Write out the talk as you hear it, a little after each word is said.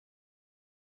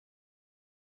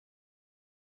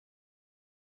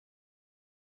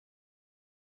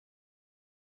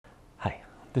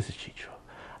This is Chycho.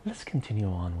 Let's continue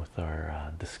on with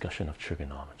our discussion of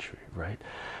trigonometry, right?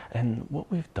 And what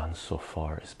we've done so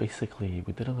far is basically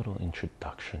we did a little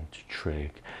introduction to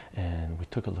trig, and we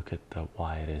took a look at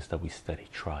why it is that we study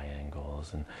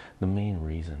triangles, and the main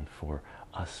reason for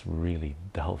us really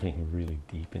delving really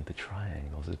deep into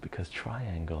triangles is because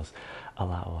triangles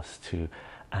allow us to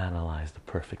analyze the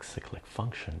perfect cyclic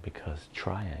function, because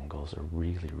triangles are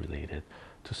really related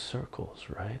to circles,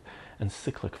 right? And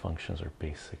cyclic functions are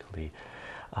basically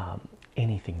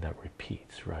anything that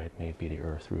repeats, right? Maybe the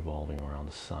earth revolving around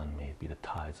the sun, maybe the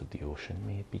tides of the ocean,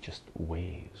 maybe just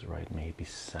waves, right? Maybe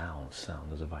sound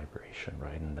is a vibration,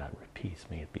 right? And that repeats.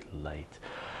 May it be light,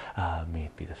 may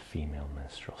it be the female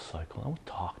menstrual cycle. And we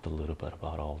talked a little bit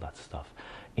about all that stuff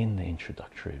in the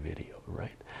introductory video,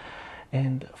 right?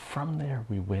 And from there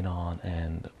we went on,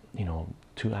 and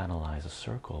to analyze a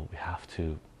circle we have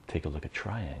to take a look at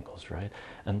triangles, right?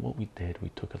 And what we did, we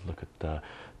took a look at the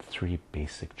three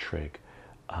basic trig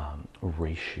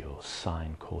ratios: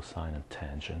 sine, cosine, and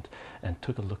tangent, and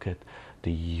took a look at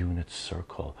the unit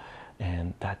circle,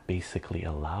 and that basically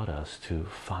allowed us to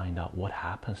find out what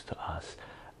happens to us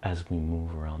as we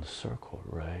move around the circle,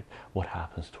 right? What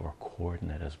happens to our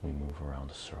coordinate as we move around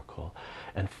the circle.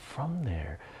 And from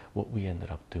there, what we ended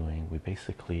up doing, we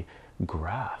basically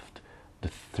graphed the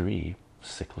three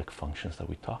cyclic functions that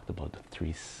we talked about, the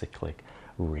three cyclic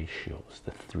ratios,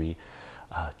 the three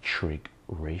trig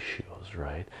ratios,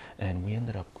 right? And we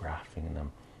ended up graphing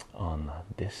them on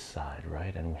this side,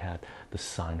 right? And we had the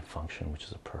sine function, which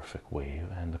is a perfect wave,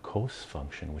 and the cos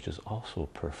function, which is also a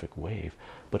perfect wave,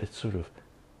 but it's sort of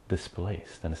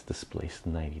displaced, and it's displaced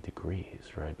 90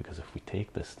 degrees, right? Because if we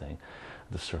take this thing,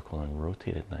 the circle, and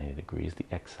rotate it 90 degrees, the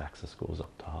x-axis goes up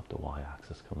top, the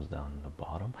y-axis comes down in the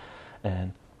bottom,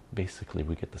 and basically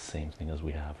we get the same thing as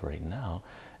we have right now.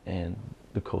 And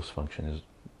the cos function is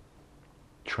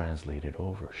translated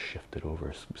over, shifted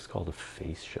over. It's called a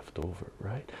phase shift over,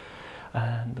 right?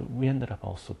 And we ended up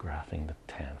also graphing the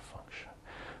tan function.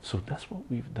 So that's what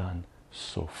we've done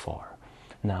so far.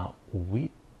 Now,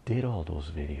 we did all those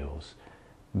videos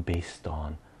based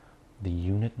on the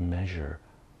unit measure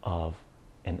of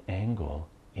an angle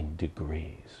in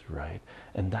degrees, right?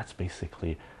 And that's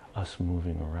basically us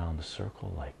moving around the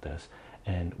circle like this,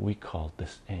 and we called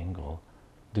this angle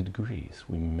the degrees.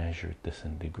 We measured this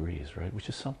in degrees, right? Which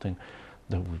is something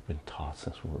that we've been taught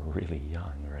since we were really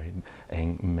young, right?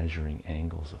 And measuring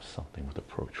angles of something with a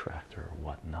protractor or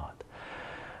whatnot.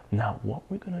 Now, what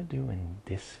we're going to do in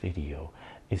this video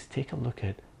is take a look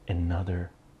at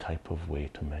another type of way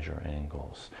to measure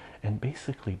angles, and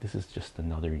basically this is just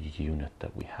another unit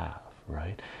that we have,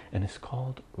 right? And it's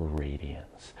called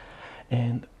radians.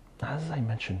 And as I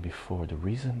mentioned before, the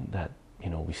reason that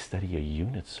we study a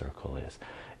unit circle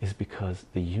is because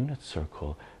the unit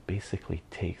circle basically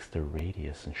takes the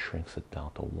radius and shrinks it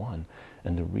down to 1,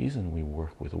 and the reason we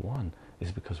work with 1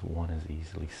 is because 1 is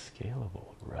easily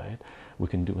scalable, right? We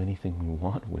can do anything we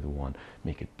want with 1,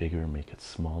 make it bigger, make it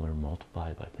smaller,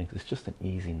 multiply by things. It's just an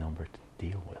easy number to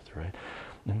deal with, right?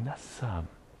 And that's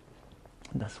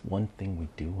one thing we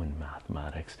do in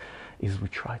mathematics, is we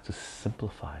try to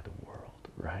simplify the world,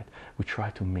 right? We try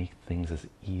to make things as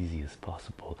easy as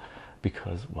possible,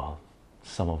 because, well,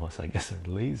 some of us, I guess, are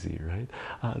lazy, right?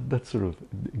 That's sort of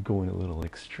going a little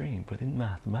extreme, but in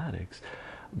mathematics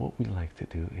what we like to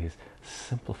do is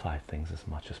simplify things as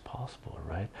much as possible,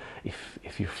 right?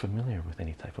 If you're familiar with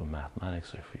any type of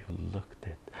mathematics, or if you've looked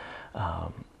at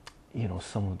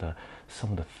some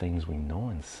of the things we know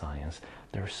in science,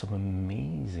 there are some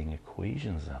amazing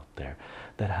equations out there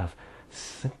that have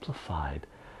simplified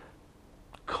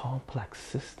complex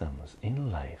systems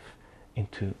in life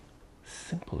into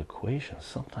simple equations,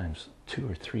 sometimes 2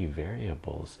 or 3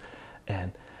 variables.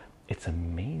 And it's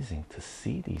amazing to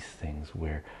see these things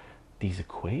where these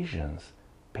equations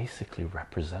basically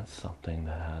represent something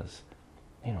that has,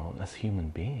 as human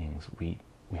beings, we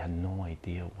had no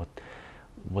idea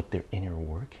what their inner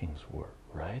workings were,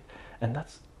 right? And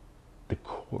that's the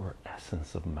core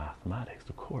essence of mathematics.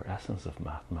 The core essence of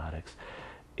mathematics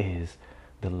is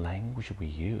the language we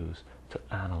use to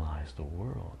analyze the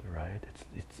world, right?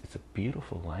 It's a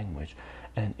beautiful language,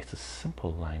 and it's a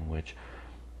simple language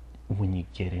when you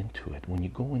get into it. When you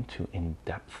go into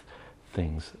in-depth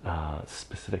things,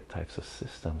 specific types of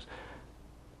systems,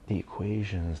 the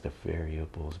equations, the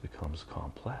variables becomes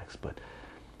complex. But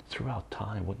throughout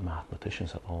time, what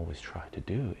mathematicians have always tried to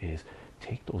do is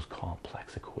take those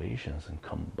complex equations and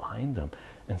combine them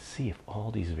and see if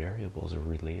all these variables are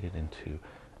related into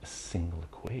a single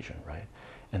equation, right?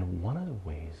 And one of the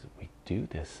ways we do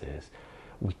this is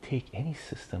we take any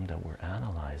system that we're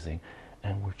analyzing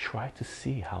and we try to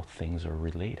see how things are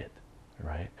related,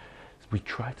 right? We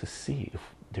try to see if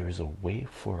there is a way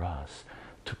for us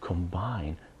to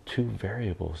combine two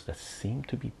variables that seem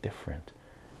to be different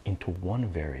into one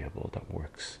variable that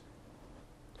works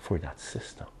for that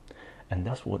system. And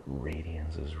that's what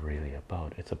radians is really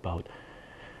about. It's about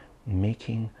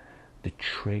making the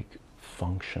trig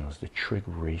functions, the trig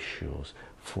ratios,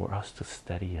 for us to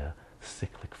study a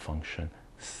cyclic function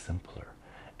simpler.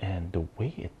 And the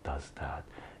way it does that,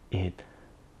 it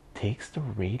takes the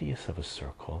radius of a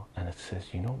circle and it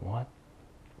says, you know what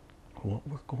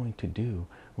we're going to do,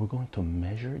 we're going to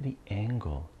measure the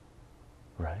angle,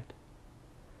 right,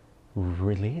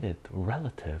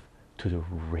 relative to the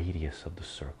radius of the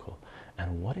circle.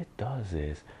 And what it does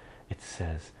is it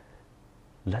says,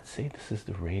 let's say this is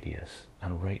the radius,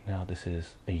 and right now this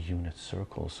is a unit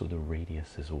circle, so the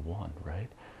radius is 1, right?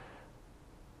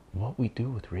 What we do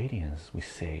with radians, we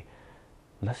say,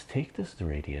 let's take this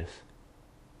radius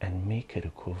and make it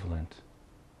equivalent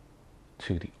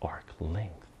to the arc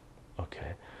length.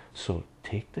 Okay, so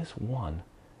take this 1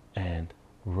 and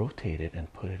rotate it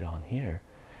and put it on here,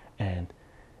 and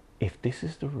if this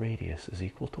is the radius is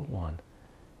equal to 1,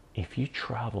 if you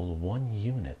travel 1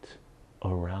 unit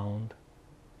around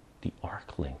the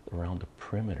arc length, around the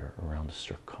perimeter, around the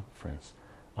circumference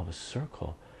of a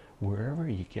circle, wherever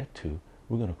you get to,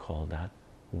 we're going to call that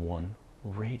 1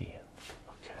 radian.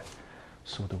 Okay,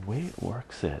 so the way it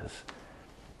works is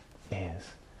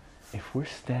if we're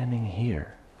standing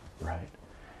here, right,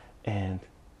 and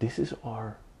this is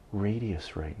our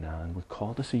radius right now, and we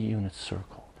call this a unit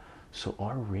circle, so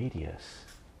our radius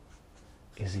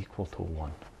is equal to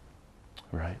 1,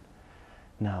 right?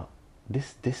 Now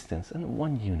this distance, and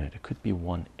 1 unit, it could be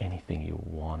 1 anything you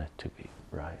want it to be,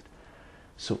 right?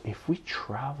 So if we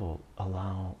travel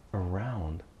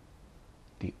around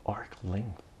the arc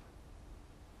length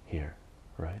here,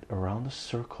 right, around the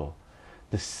circle,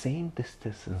 the same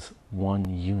distance as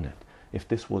 1 unit. If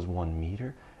this was 1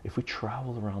 meter, if we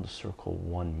travel around the circle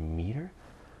 1 meter,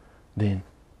 then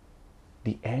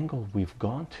the angle we've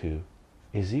gone to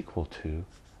is equal to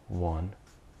 1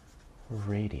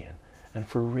 radian. And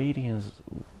for radians,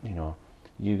 you know,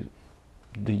 the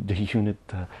unit,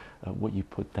 what you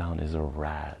put down is a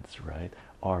rads, right?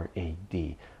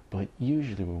 RAD. But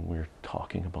usually when we're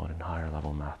talking about in higher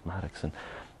level mathematics, and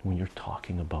when you're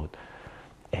talking about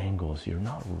angles, you're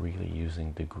not really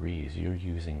using degrees, you're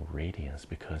using radians,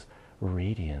 because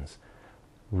radians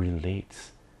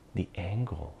relates the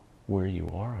angle where you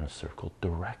are on a circle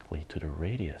directly to the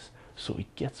radius. So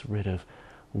it gets rid of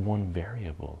one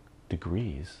variable,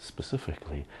 degrees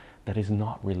specifically, that is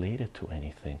not related to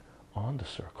anything on the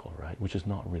circle, right? Which is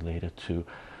not related to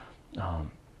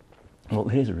well,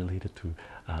 it is related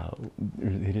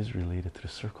to the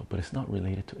circle, but it's not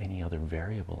related to any other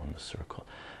variable in the circle.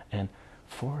 And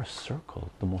for a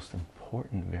circle, the most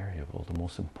important variable, the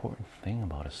most important thing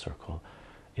about a circle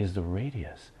is the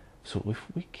radius. So if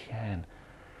we can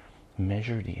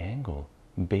measure the angle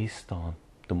based on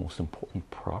the most important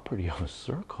property of a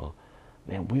circle,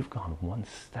 then we've gone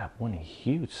one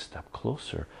huge step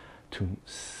closer to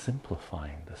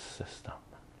simplifying the system.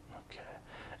 Okay,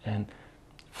 and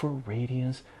for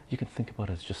radians, you can think about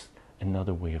it as just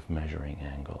another way of measuring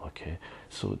angle. Okay,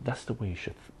 so that's the way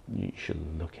you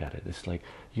should look at it. It's like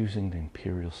using the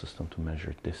imperial system to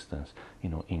measure distance, you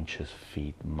know, inches,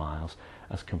 feet, miles,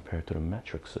 as compared to the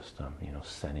metric system, you know,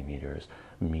 centimeters,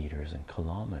 meters, and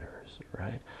kilometers,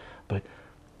 right? But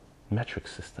metric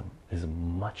system is a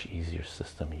much easier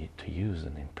system to use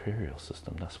than the imperial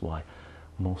system. That's why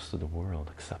most of the world,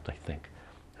 except I think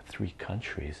 3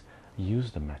 countries,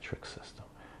 use the metric system,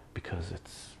 because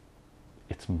it's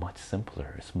much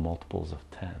simpler. It's multiples of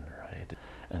 10, right?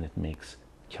 And it makes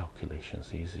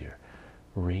calculations easier.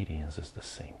 Radians is the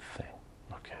same thing.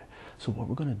 Okay, so what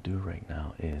we're going to do right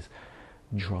now is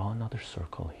draw another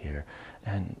circle here,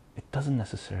 and it doesn't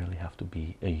necessarily have to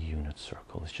be a unit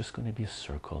circle. It's just going to be a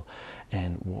circle,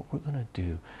 and what we're going to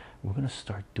do, we're going to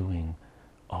start doing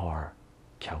our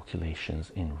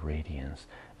calculations in radians.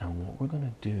 And what we're going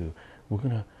to do, we're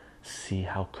going to see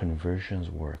how conversions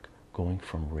work going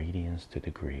from radians to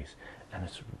degrees, and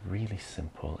it's really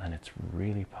simple and it's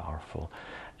really powerful.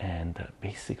 And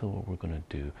basically what we're going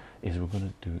to do is we're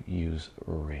going to use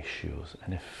ratios.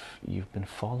 And if you've been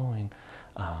following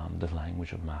the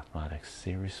language of mathematics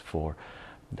series 4,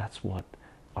 that's what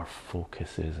our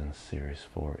focus is in series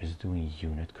 4, is doing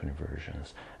unit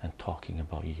conversions and talking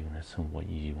about units and what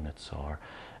units are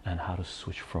and how to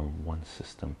switch from one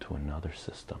system to another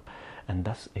system. And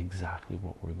that's exactly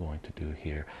what we're going to do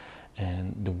here.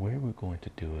 And the way we're going to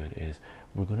do it is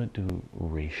we're going to do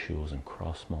ratios and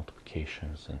cross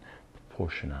multiplications and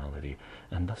proportionality,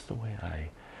 and that's the way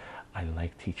I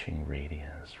like teaching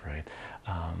radians, right?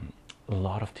 A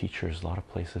lot of teachers, a lot of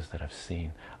places that I've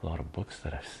seen, a lot of books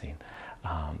that I've seen,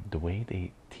 the way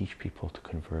they teach people to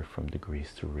convert from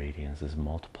degrees to radians is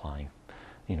multiplying,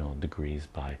 you know, degrees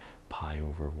by pi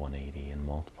over 180 and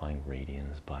multiplying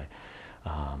radians by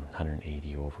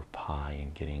 180 over pi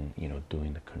and getting, you know,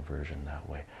 doing the conversion that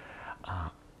way.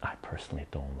 I personally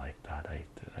don't like that.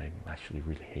 I actually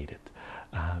really hate it,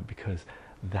 because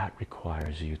that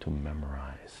requires you to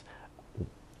memorize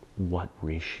what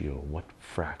ratio, what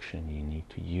fraction you need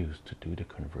to use to do the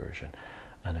conversion.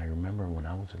 And I remember when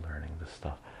I was learning this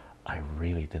stuff, I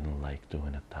really didn't like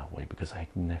doing it that way, because I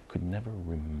could never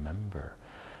remember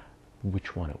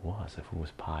which one it was, if it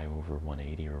was pi over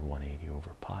 180 or 180 over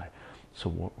pi. So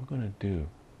what we're going to do,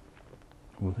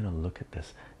 we're going to look at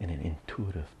this in an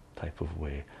intuitive type of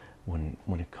way when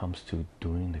it comes to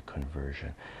doing the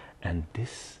conversion. And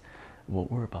this,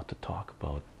 what we're about to talk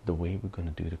about, the way we're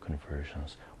going to do the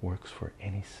conversions, works for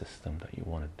any system that you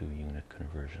want to do unit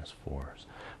conversions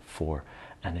for,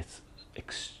 and it's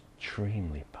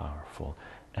extremely powerful.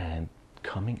 And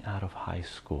coming out of high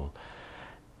school,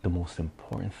 the most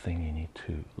important thing you need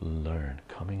to learn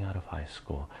coming out of high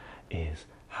school is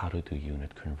how to do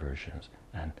unit conversions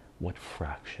and what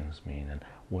fractions mean and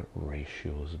what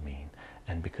ratios mean.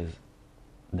 And because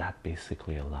that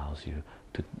basically allows you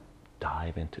to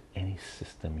dive into any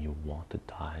system you want to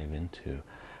dive into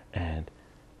and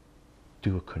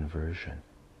do a conversion,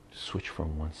 switch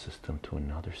from one system to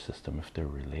another system if they're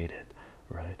related,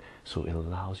 right? So it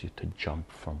allows you to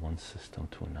jump from one system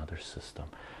to another system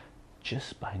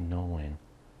just by knowing,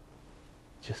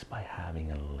 just by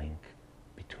having a link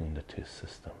between the two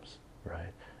systems,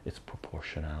 right? It's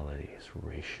proportionality, it's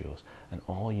ratios, and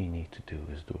all you need to do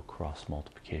is do a cross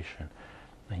multiplication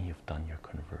and you've done your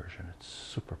conversion. It's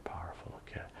super powerful,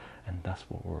 okay? And that's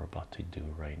what we're about to do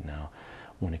right now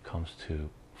when it comes to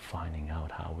finding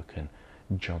out how we can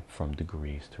jump from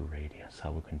degrees to radians,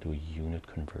 how we can do a unit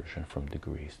conversion from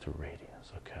degrees to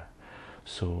radians, okay?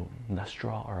 So let's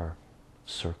draw our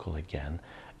circle again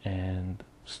and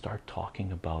start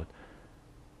talking about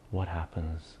what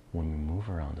happens when we move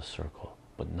around the circle,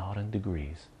 but not in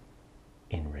degrees,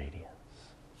 in radians.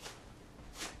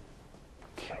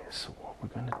 Okay, so what we're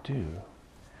going to do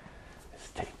is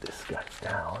take this guy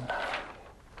down.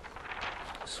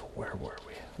 So where were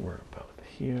we? We're about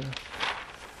here.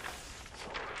 So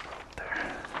we're about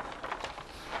there.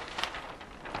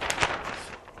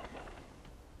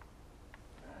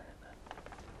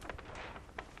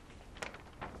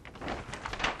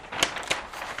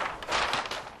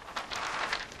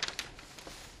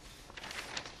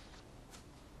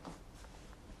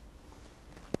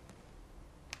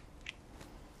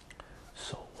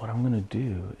 What I'm going to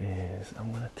do is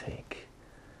I'm going to take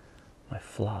my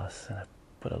floss and I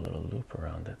put a little loop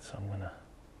around it. So I'm going to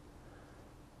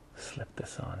slip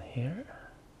this on here,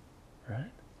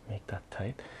 right? Make that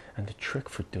tight. And the trick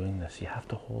for doing this, you have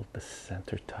to hold the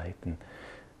center tight and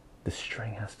the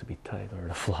string has to be tight, or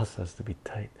the floss has to be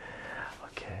tight.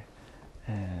 Okay.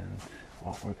 And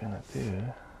what we're going to do,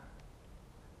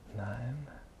 9,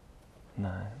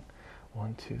 9,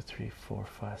 1, 2, 3, 4,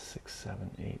 5, 6,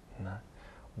 7, 8, 9.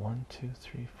 1, 2,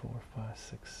 3, 4, 5,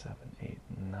 6, 7, 8,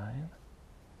 9.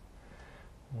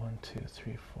 1, 2,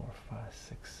 3, 4, 5,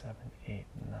 6, 7, 8,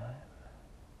 9.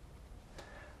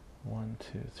 1,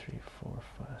 2, 3, 4,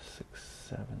 5, 6,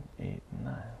 7, 8,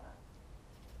 9.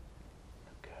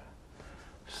 Okay.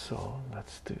 So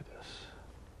let's do this.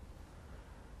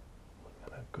 We're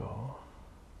gonna go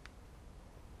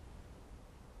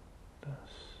this.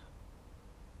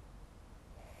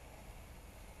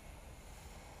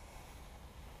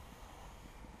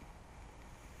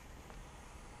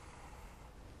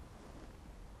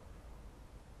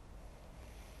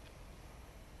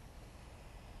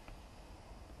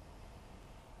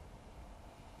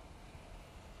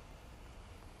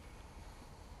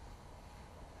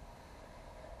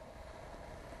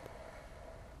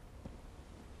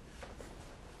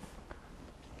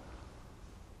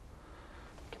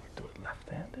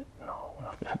 Left-handed? No, we're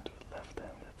not going to do it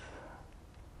left-handed.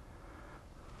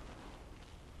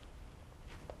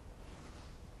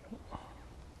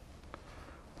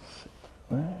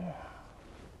 There.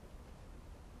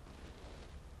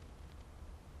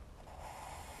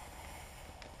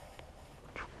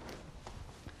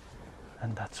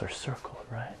 And that's our circle,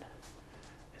 right?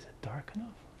 Is it dark enough?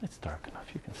 It's dark enough,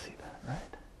 you can see that,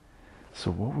 right?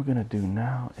 So what we're going to do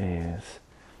now is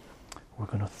we're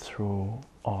going to throw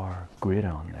our grid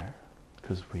on there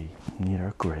because we need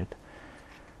our grid.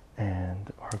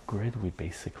 And our grid, we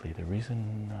basically, the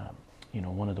reason, you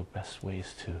know, one of the best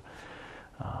ways to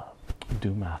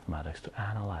do mathematics, to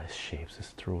analyze shapes, is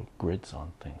throw grids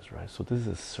on things, right? So this is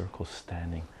a circle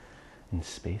standing in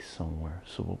space somewhere.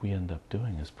 So what we end up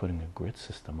doing is putting a grid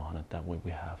system on it. That way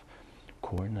we have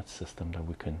coordinate system that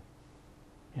we can,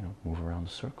 you know, move around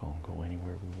the circle and go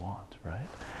anywhere we want, right?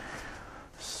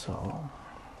 So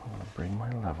I'm going to bring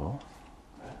my level.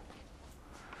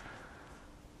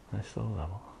 Nice little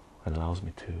level. It allows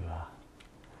me to,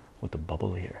 with the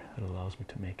bubble here, it allows me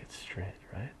to make it straight,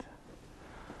 right?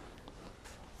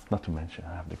 Not to mention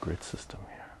I have the grid system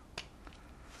here.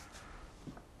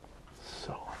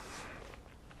 So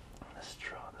let's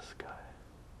draw this guy.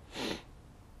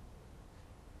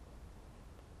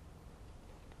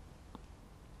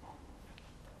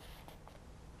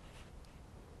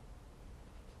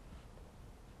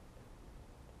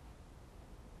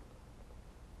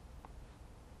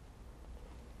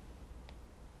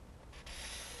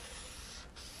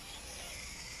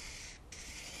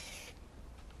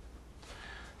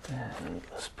 And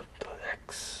let's put the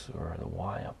X or the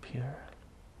Y up here.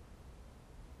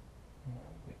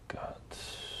 We got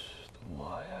the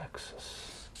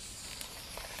Y-axis.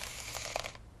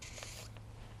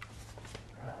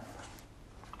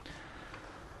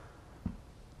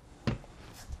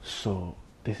 So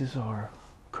this is our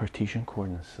Cartesian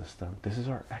coordinate system. This is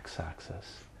our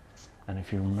X-axis. And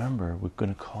if you remember, we're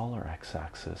going to call our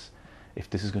X-axis, if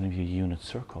this is going to be a unit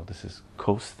circle, this is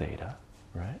cos theta,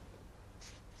 right?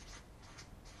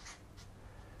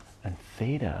 And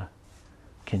theta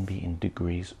can be in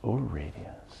degrees or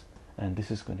radians. And this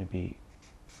is going to be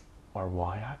our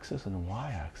y-axis, and the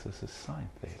y-axis is sine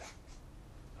theta.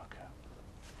 Okay.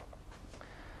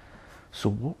 So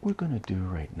what we're going to do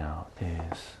right now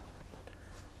is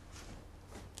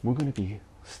we're going to be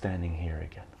standing here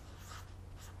again.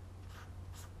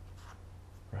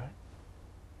 Right?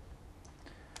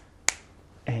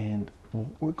 And what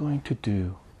we're going to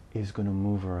do is going to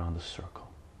move around the circle.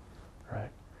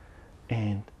 Right?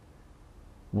 And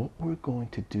what we're going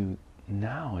to do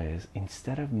now is,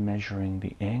 instead of measuring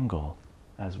the angle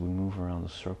as we move around the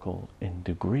circle in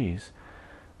degrees,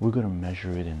 we're going to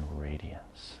measure it in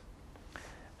radians.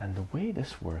 And the way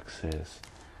this works is,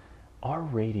 our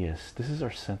radius, this is our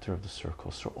center of the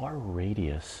circle, so our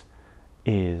radius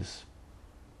is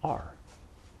r.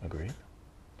 Agreed?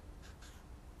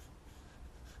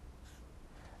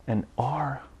 And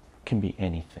r can be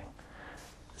anything.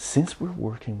 Since we're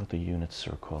working with a unit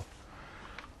circle,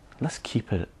 let's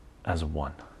keep it as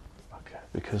 1. Okay,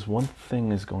 because one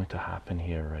thing is going to happen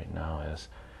here right now is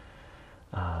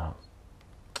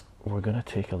we're going to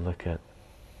take a look at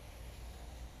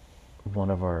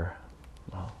one of our,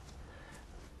 well,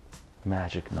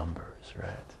 magic numbers,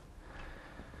 right?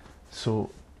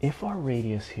 So if our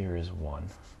radius here is 1,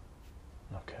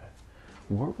 okay,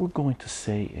 what we're going to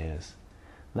say is,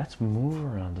 let's move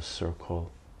around the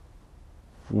circle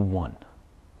one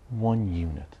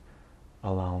unit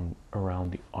around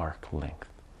the arc length,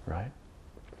 right?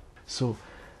 So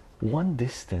one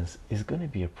distance is going to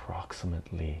be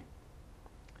approximately,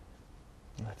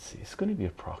 let's see, it's going to be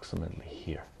approximately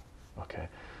here. Okay,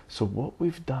 so what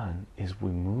we've done is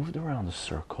we moved around the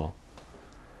circle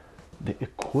the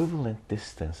equivalent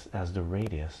distance as the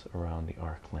radius around the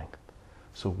arc length.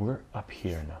 So we're up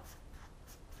here now,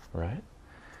 right?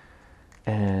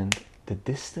 And the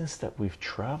distance that we've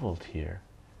traveled here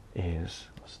is,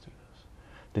 let's do this,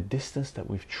 the distance that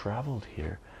we've traveled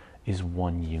here is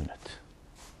 1 unit.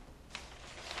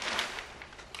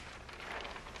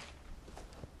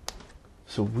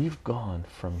 So we've gone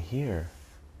from here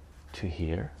to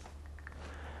here,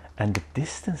 and the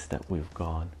distance that we've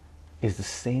gone is the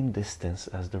same distance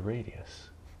as the radius,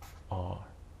 r,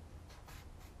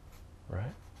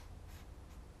 right?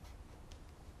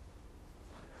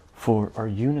 For our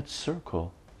unit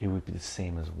circle, it would be the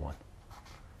same as 1.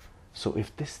 So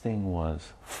if this thing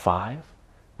was 5,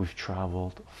 we've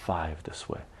traveled 5 this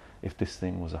way. If this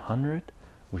thing was 100,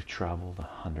 we've traveled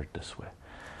 100 this way.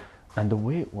 And the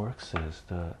way it works is,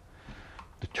 the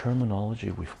terminology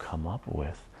we've come up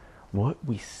with, what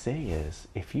we say is,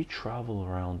 if you travel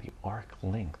around the arc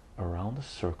length around the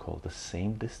circle the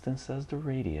same distance as the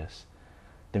radius,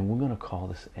 then we're going to call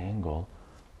this angle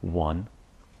 1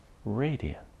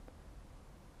 radian.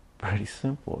 Pretty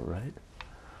simple, right?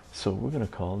 So we're going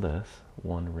to call this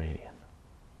 1 radian.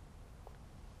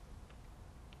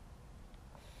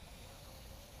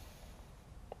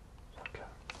 Okay.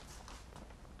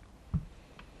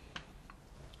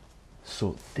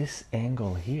 So this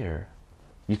angle here,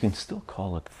 you can still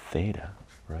call it theta,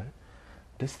 right?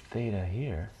 This theta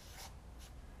here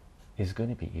is going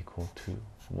to be equal to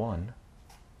 1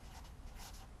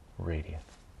 radian.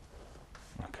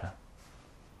 Okay.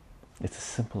 It's as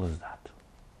simple as that,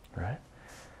 right?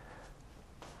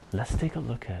 Let's take a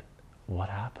look at what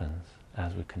happens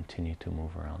as we continue to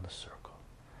move around the circle.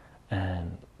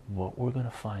 And what we're going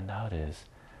to find out is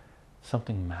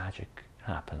something magic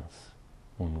happens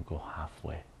when we go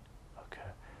halfway,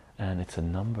 okay? And it's a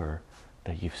number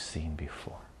that you've seen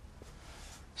before.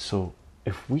 So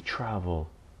if we travel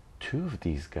 2 of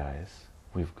these guys,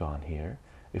 we've gone here.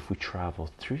 If we travel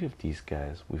 3 of these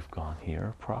guys, we've gone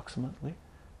here approximately,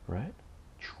 right?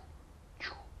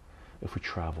 If we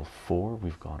travel 4,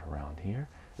 we've gone around here.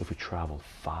 If we travel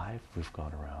 5, we've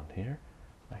gone around here.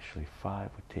 Actually,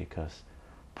 5 would take us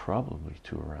probably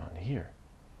to around here.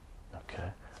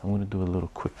 Okay, I'm going to do a little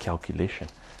quick calculation.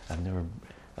 I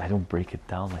don't break it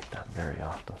down like that very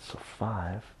often. So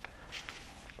 5,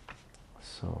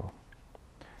 so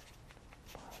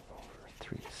 5 over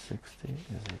 360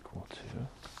 is equal to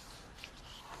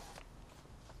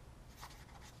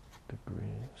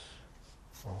degrees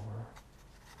over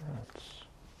radians.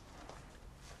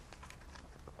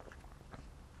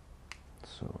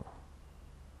 So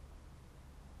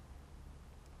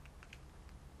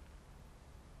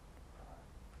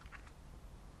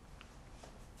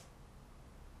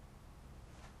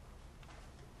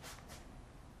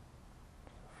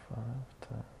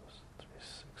times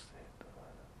 360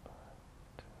 divided by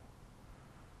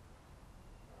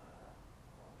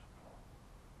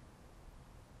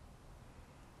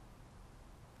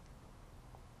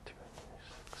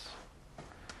 226.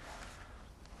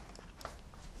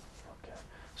 Okay,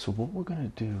 so what we're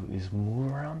going to do is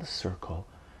move around the circle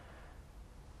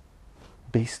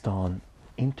based on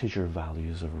integer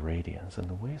values of radians, and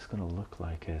the way it's going to look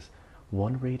like is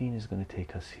 1 radian is going to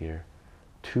take us here,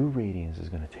 2 radians is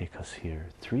going to take us here,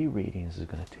 3 radians is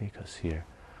going to take us here,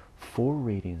 4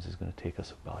 radians is going to take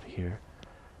us about here,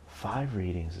 5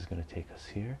 radians is going to take us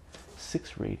here,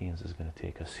 6 radians is going to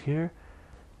take us here,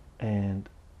 and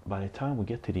by the time we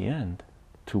get to the end,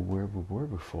 to where we were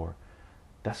before,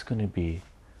 that's going to be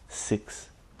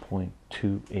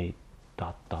 6.28 ...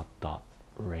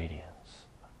 radians.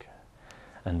 Okay,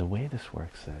 and the way this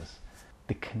works is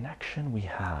the connection we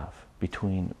have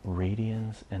between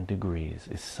radians and degrees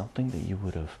is something that you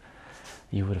would have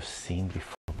seen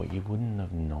before, but you wouldn't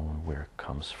have known where it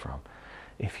comes from.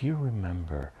 If you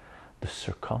remember, the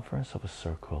circumference of a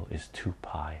circle is 2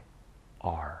 pi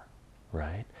r,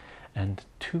 right? And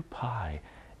 2 pi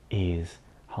is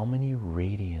how many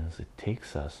radians it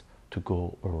takes us to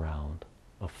go around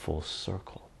a full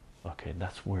circle. Okay,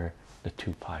 that's where the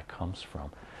 2 pi comes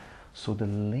from. So the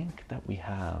link that we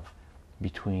have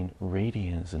between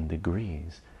radians and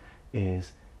degrees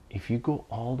is, if you go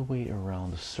all the way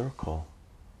around the circle,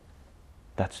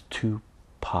 that's 2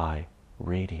 pi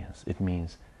radians. It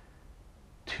means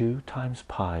 2 times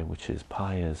pi, which is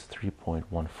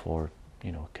 3.14,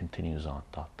 you know, continues on, ...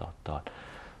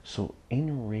 So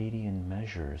in radian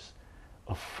measures,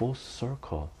 a full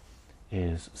circle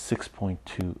is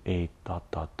 6.28 ...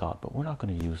 but we're not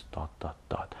going to use ...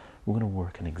 We're going to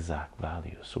work in exact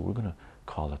values, so we're going to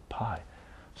call it pi.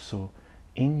 So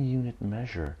in unit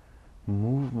measure,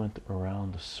 movement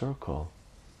around the circle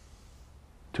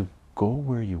to go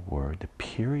where you were, the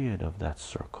period of that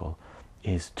circle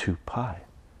is 2 pi.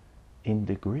 In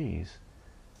degrees,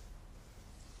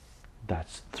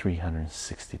 that's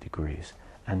 360 degrees,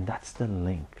 and that's the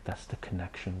link, that's the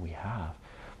connection we have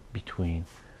between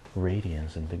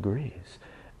radians and degrees.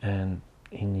 And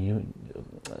in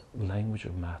language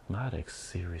of mathematics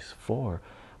series 4,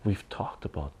 we've talked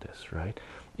about this, right?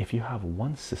 If you have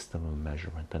one system of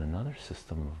measurement and another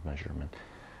system of measurement,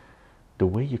 the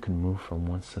way you can move from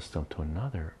one system to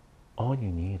another, all you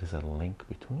need is a link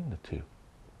between the two,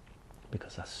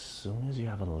 because as soon as you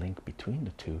have a link between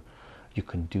the two, you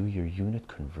can do your unit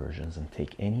conversions and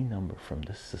take any number from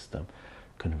this system,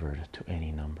 convert it to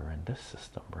any number in this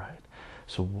system, right?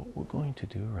 So what we're going to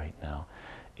do right now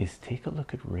is take a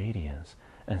look at radians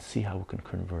and see how we can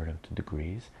convert them to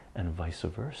degrees, and vice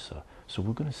versa. So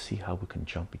we're going to see how we can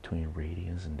jump between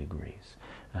radians and degrees,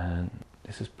 and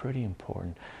this is pretty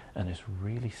important, and it's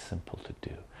really simple to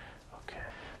do. Okay,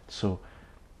 so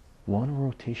one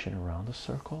rotation around the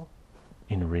circle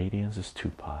in radians is 2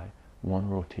 pi, one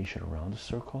rotation around the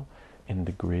circle in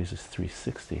degrees is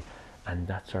 360, and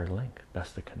that's our link,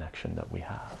 that's the connection that we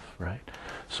have, right?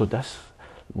 So that's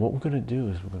what we're going to do,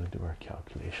 is we're going to do our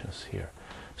calculations here.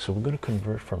 So we're going to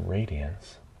convert from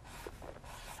radians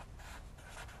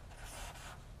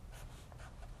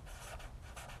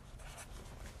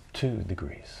to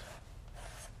degrees.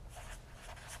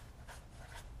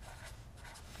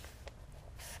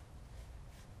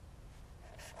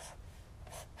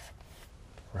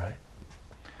 Right?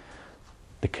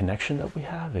 the connection that we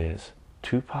have is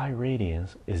 2 pi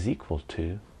radians is equal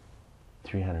to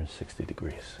 360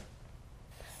 degrees.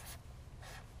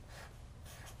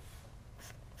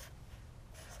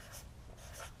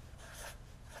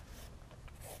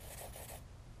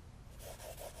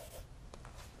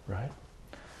 Right?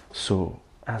 So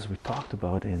as we talked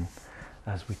about in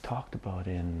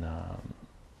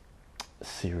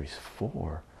series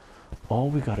 4, all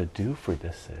we got to do for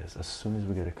this is, as soon as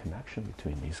we get a connection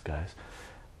between these guys,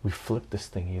 we flip this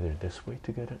thing either this way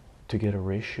to get a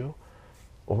ratio,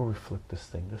 or we flip this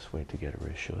thing this way to get a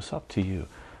ratio. It's up to you.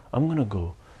 I'm gonna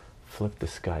go flip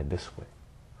this guy this way,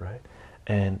 right?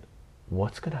 And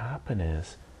what's gonna happen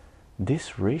is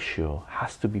this ratio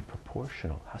has to be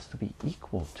proportional, has to be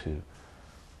equal to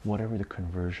whatever the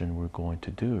conversion we're going to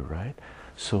do, right?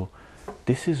 So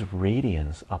this is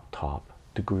radians up top,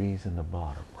 degrees in the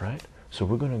bottom, right? So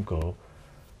we're going to go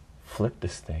flip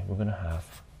this thing. We're going to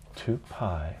have 2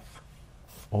 pi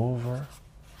over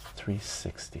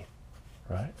 360,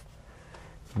 right?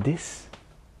 This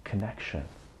connection,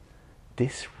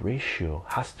 this ratio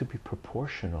has to be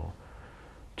proportional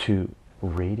to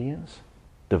radians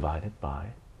divided by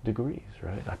degrees,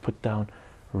 right? I put down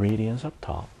radians up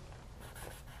top,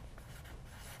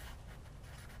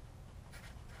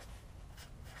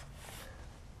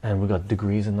 and we got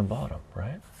degrees in the bottom,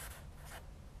 right?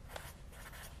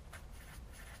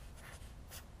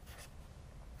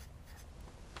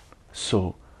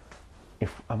 So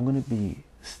if I'm going to be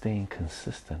staying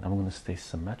consistent, I'm going to stay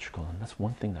symmetrical, and that's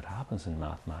one thing that happens in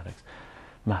mathematics.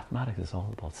 Mathematics is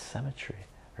all about symmetry,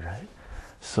 right?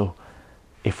 So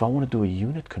if I want to do a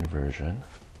unit conversion,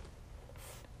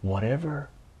 whatever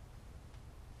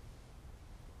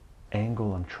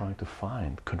angle I'm trying to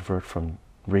find, convert from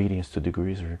radians to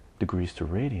degrees or degrees to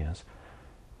radians,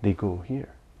 they go here,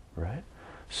 right?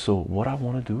 So what I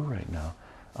want to do right now,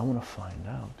 I want to find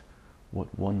out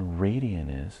what 1 radian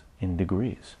is in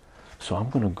degrees. So I'm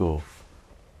going to go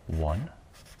 1,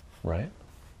 right?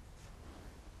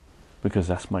 Because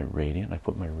that's my radian. I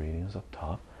put my radians up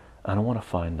top, and I want to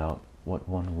find out what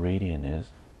 1 radian is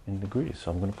in degrees.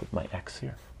 So I'm going to put my x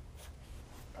here.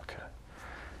 Okay.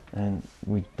 And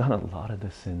we've done a lot of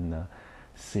this in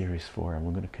series 4, and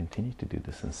we're going to continue to do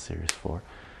this in series 4.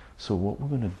 So what we're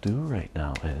going to do right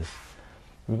now is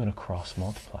we're going to cross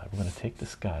multiply. We're going to take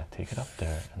this guy, take it up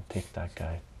there, and take that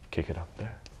guy, kick it up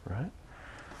there, right?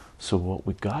 So what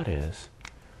we got is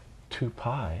 2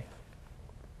 pi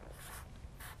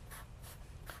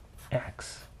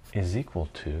x is equal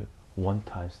to 1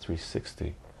 times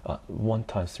 360. 1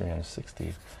 times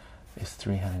 360 is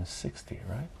 360,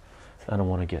 right? I don't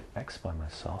want to get x by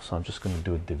myself, so I'm just going to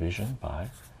do a division by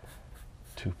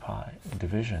 2 pi,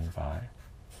 division by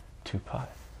 2 pi.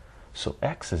 So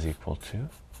x is equal to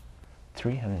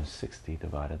 360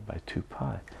 divided by 2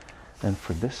 pi. And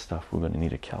for this stuff, we're going to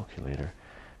need a calculator,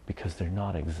 because they're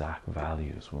not exact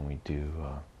values when we do,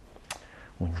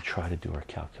 when we try to do our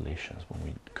calculations, when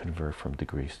we convert from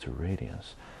degrees to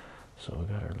radians. So we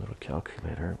got our little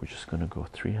calculator. We're just going to go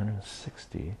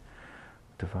 360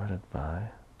 divided by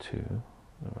 2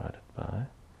 divided by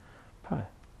pi.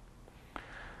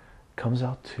 Comes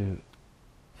out to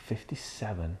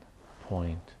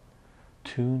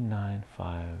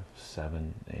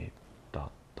 57.29578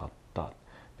 dot dot dot,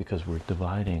 because we're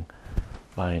dividing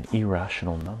by an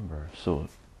irrational number, so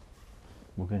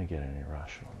we're going to get an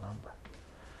irrational number.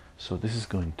 So this is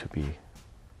going to be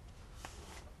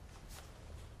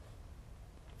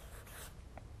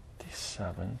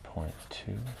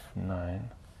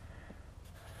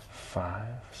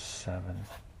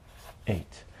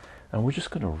 57.29578, and we're just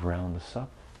going to round this up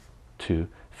to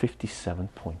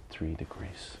 57.3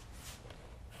 degrees.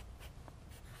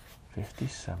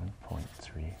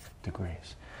 57.3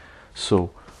 degrees.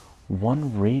 So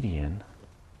 1 radian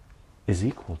is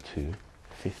equal to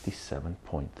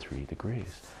 57.3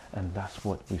 degrees, and that's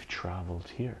what we've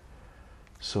traveled here.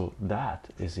 So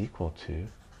that is equal to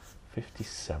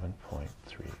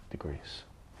 57.3 degrees.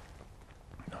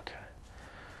 Okay.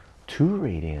 2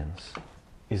 radians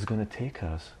is going to take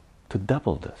us to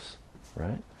double this,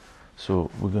 right? So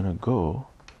we're going to go,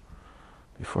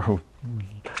 before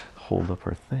we hold up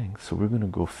our thing, so we're going to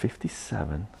go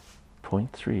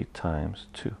 57.3 times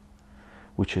 2,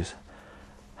 which is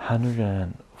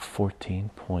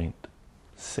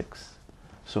 114.6.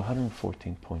 So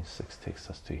 114.6 takes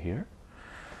us to here.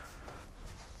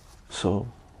 So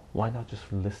why not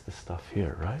just list the stuff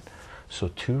here, right? So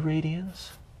 2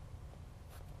 radians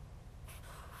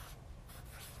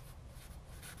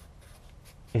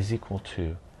is equal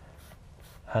to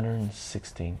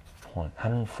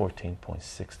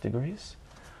 114.6 degrees.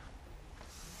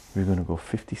 we're going to go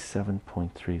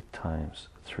 57.3 times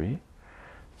 3.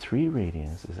 3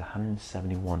 radians is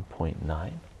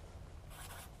 171.9.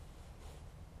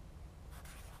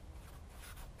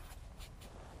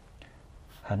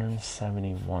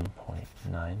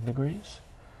 171.9 degrees.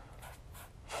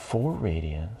 4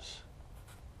 radians,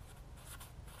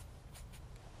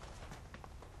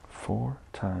 4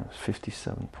 times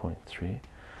 57.3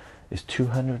 is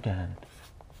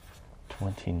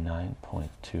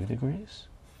 229.2 degrees.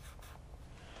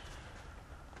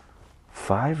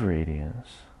 5 radians,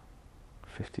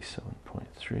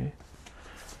 57.3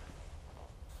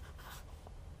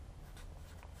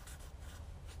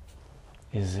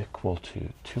 is equal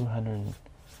to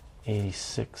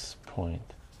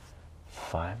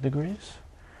 286.5 degrees.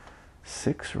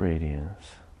 6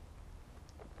 radians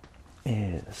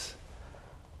is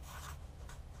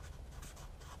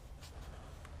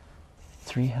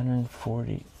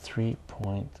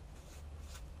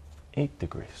 343.8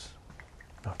 degrees.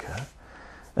 Okay,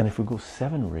 and if we go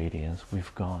 7 radians,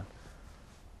 we've gone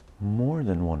more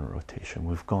than one rotation.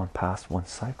 We've gone past one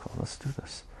cycle. Let's do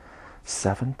this.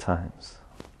 7 times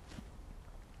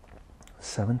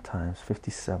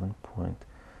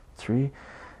 57.3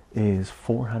 is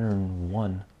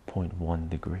 401.1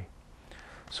 degree.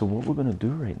 So what we're going to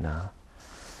do right now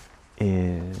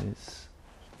is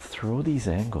throw these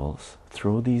angles,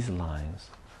 throw these lines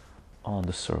on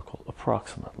the circle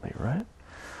approximately, right?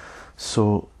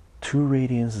 So 2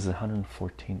 radians is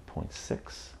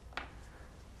 114.6,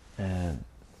 and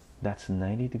that's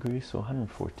 90 degrees, so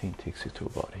 114 takes you to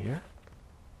about here.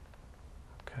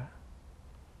 Okay.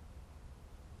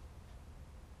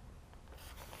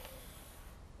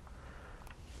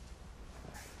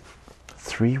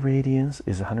 Three radians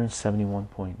is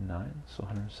 171.9, so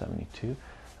 172,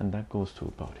 and that goes to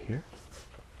about here.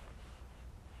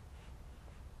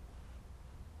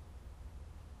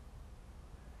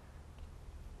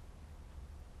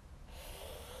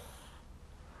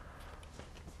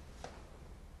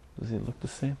 Does it look the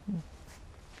same?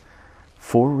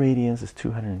 4 radians is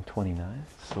 229,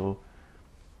 so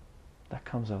that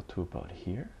comes out to about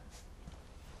here.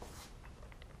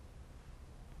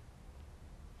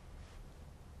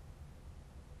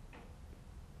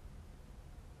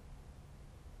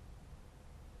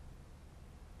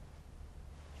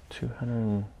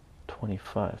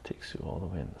 $225 takes you all the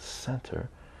way in the center.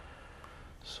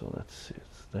 So let's see,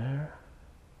 it's there.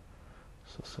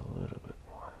 So it's a little bit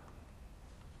more.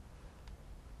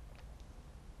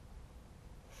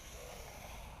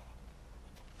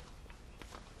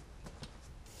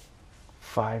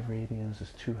 Five radians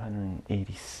is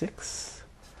 286.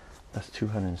 That's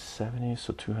 270.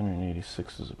 So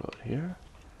 286 is about here.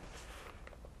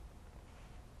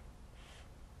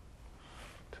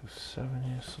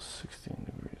 270, so 16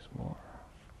 degrees more.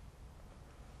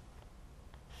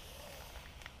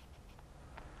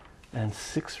 And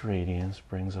 6 radians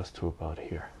brings us to about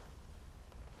here.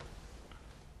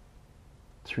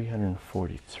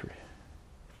 343.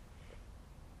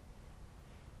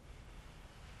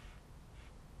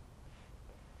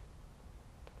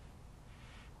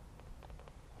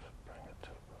 Bring it to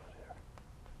about here.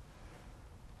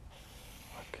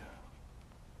 Okay.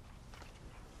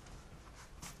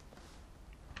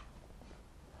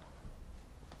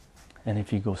 And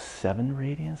if you go 7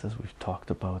 radians, as we've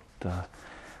talked about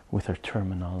with our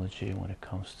terminology when it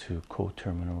comes to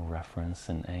coterminal reference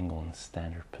and angle and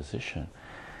standard position,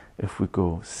 if we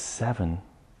go 7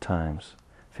 times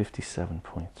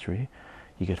 57.3,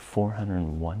 you get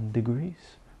 401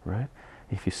 degrees, right?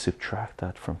 If you subtract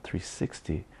that from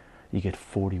 360, you get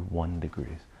 41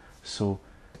 degrees. So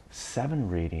 7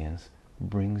 radians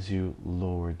brings you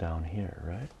lower down here,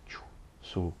 right?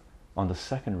 So on the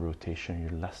second rotation, you're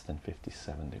less than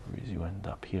 57 degrees. You end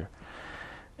up here.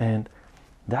 And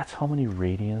that's how many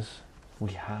radians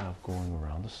we have going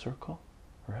around the circle,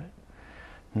 right?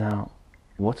 Now,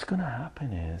 what's going to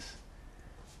happen is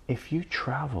if we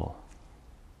travel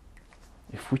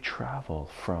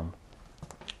from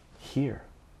here,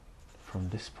 from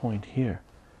this point here,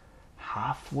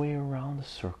 halfway around the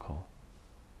circle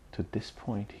to this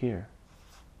point here,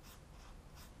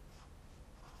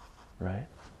 right?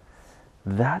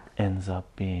 That ends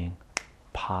up being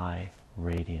pi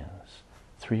radians,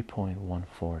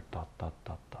 3.14 dot dot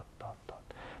dot dot dot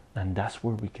dot, and that's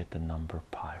where we get the number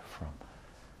pi from.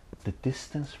 The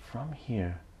distance from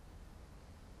here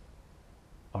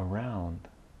around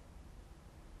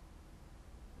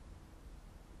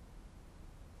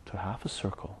to half a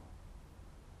circle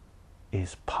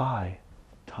is pi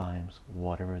times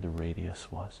whatever the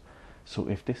radius was. So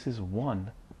if this is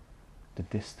 1, the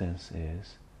distance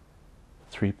is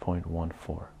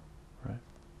 3.14, right?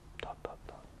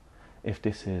 if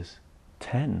this is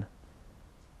 10,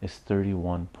 it's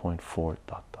 31.4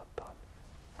 dot dot dot,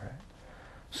 right?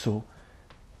 So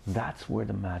that's where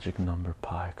the magic number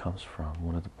pi comes from.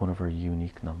 One of our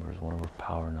unique numbers, one of our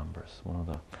power numbers, one of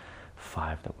the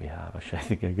 5 that we have.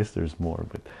 Actually, I guess there's more,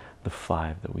 but the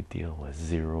 5 that we deal with,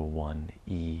 0, 1,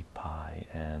 e pi,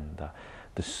 and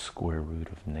the square root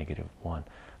of -1.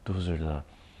 Those are the,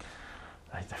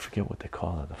 I forget what they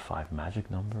call it, the 5 magic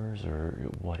numbers or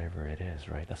whatever it is,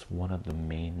 right? That's one of the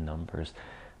main numbers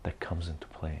that comes into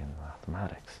play in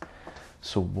mathematics.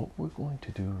 So what we're going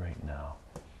to do right now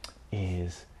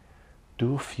is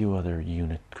do a few other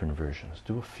unit conversions,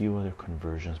 do a few other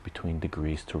conversions between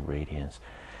degrees to radians,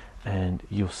 and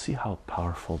you'll see how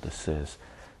powerful this is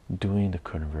doing the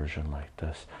conversion like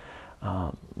this.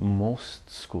 Most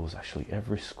schools, actually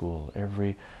every school,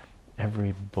 every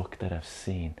book that I've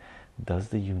seen does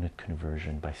the unit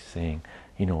conversion by saying,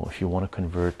 you know, if you want to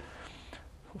convert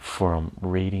from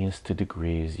radians to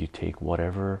degrees, you take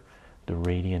whatever the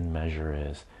radian measure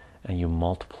is and you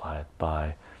multiply it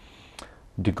by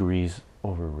degrees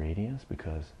over radians,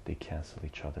 because they cancel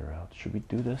each other out. Should we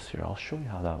do this here? I'll show you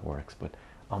how that works, but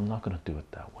I'm not going to do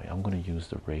it that way. I'm going to use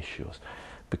the ratios,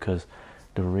 because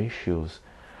the ratios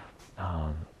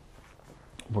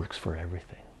works for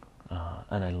everything,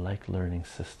 and I like learning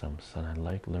systems, and I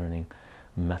like learning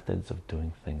methods of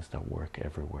doing things that work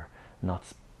everywhere, not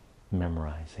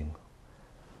memorizing,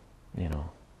 you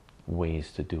know,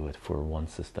 ways to do it for one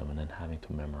system and then having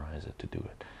to memorize it to do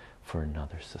it for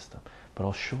another system. But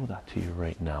I'll show that to you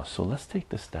right now. So let's take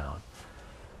this down.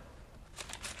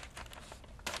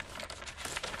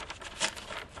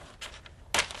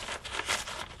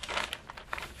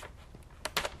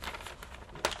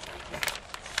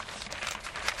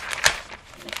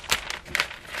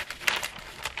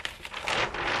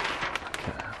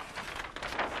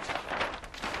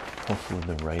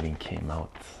 Hopefully the writing came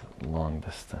out long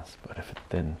distance, but if it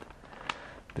didn't,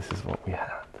 this is what we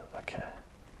had. Okay.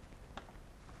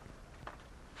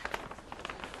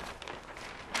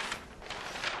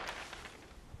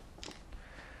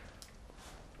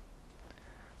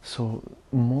 So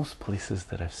most places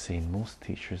that I've seen, most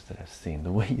teachers that I've seen,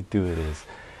 the way you do it is,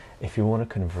 if you want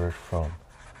to convert from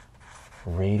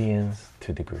radians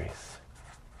to degrees,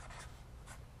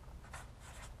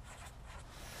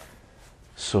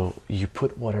 so you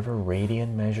put whatever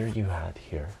radian measure you had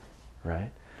here,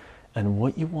 right? And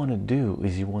what you want to do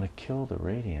is you want to kill the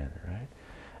radian, right?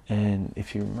 And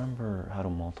if you remember how to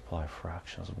multiply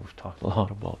fractions, we've talked a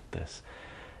lot about this.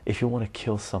 If you want to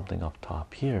kill something up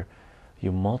top here,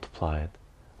 you multiply it,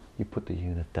 you put the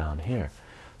unit down here.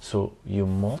 So you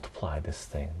multiply this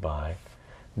thing by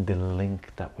the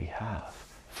link that we have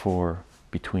for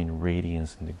between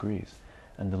radians and degrees.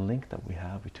 And the link that we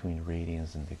have between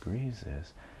radians and degrees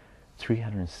is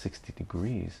 360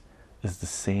 degrees is the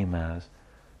same as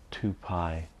 2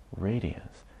 pi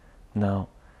radians. Now,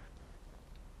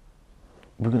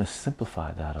 we're going to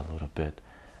simplify that a little bit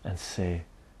and say,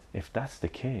 if that's the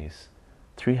case,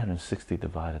 360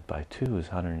 divided by 2 is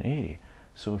 180.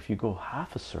 So if you go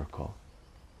half a circle,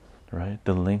 right,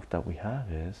 the length that we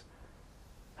have is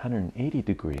 180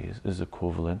 degrees is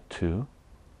equivalent to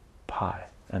pi,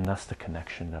 and that's the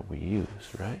connection that we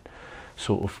use, right?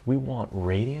 So if we want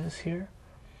radians here,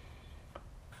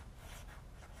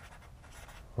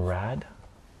 rad,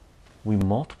 we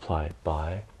multiply it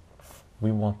by,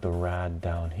 we want the rad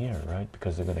down here, right,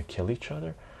 because they're going to kill each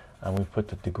other, and we put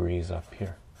the degrees up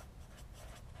here.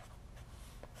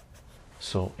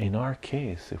 So in our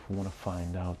case, if we want to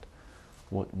find out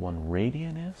what 1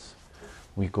 radian is,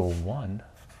 we go 1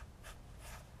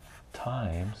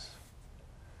 times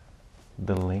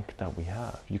the length that we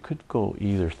have. You could go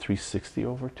either 360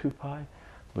 over 2 pi,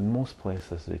 but most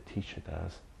places they teach it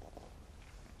as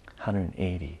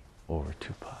 180 over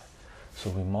 2 pi. So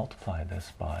we multiply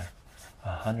this by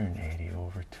 180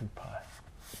 over 2 pi,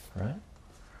 right?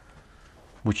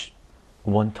 Which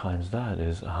 1 times that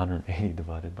is 180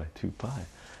 divided by 2 pi.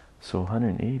 So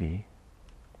 180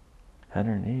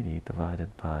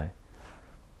 divided by,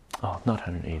 oh, not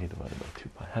 180 divided by 2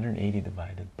 pi, 180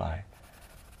 divided by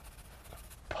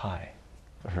pi,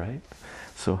 right?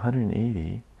 So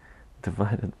 180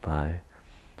 divided by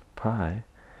pi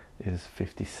is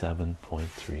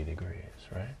 57.3 degrees,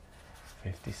 right?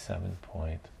 57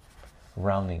 point,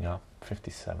 rounding up,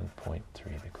 57.3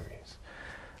 degrees.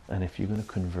 And if you're going to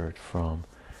convert from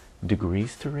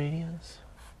degrees to radians,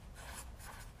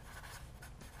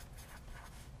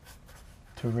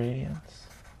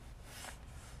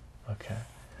 okay,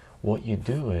 what you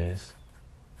do is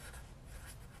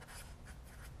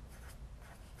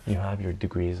you have your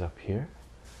degrees up here,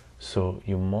 so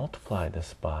you multiply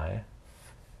this by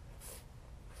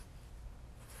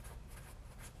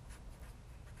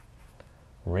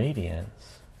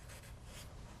radians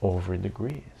over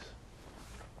degrees,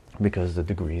 because the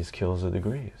degrees kills the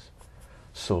degrees.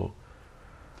 So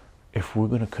if we're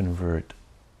going to convert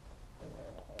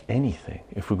anything,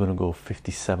 if we're going to go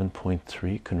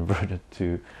 57.3 convert it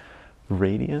to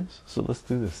radians, so let's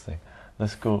do this thing.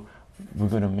 Let's go, we're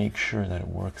going to make sure that it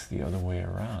works the other way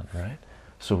around, right?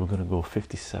 So we're going to go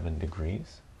 57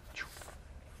 degrees,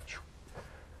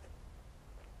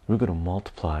 we're going to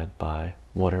multiply it by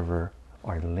whatever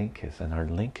our link is, and our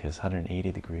link is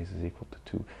 180 degrees is equal to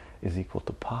 2 is equal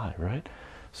to pi, right?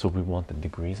 So we want the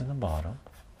degrees in the bottom,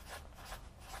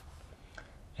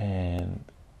 and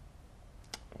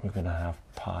we're going to have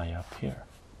pi up here.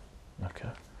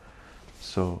 Okay,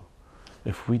 so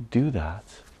if we do that,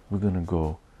 we're going to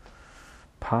go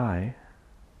pi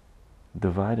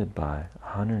divided by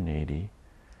 180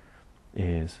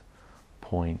 is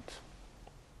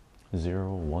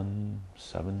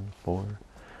 0.0174,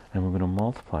 and we're going to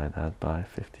multiply that by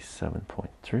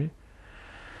 57.3,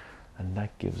 and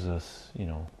that gives us, you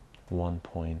know,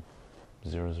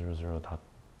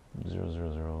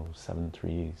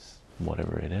 1.000.00073,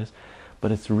 whatever it is,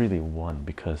 but it's really 1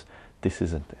 because this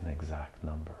isn't an exact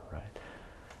number, right?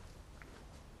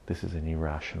 This is an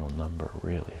irrational number,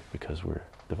 really, because we're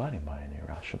dividing by an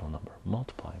irrational number,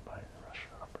 multiplying by an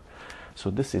irrational number. So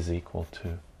this is equal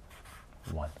to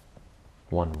 1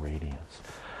 radians.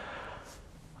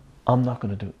 I'm not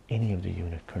going to do any of the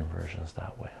unit conversions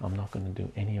that way. I'm not going to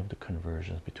do any of the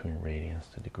conversions between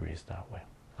radians to degrees that way.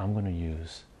 I'm going to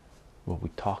use what we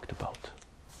talked about.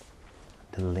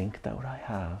 The link that I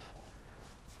have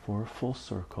for a full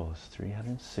circle is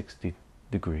 360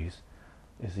 degrees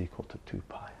is equal to 2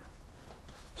 pi.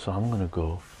 So I'm going to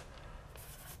go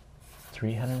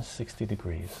 360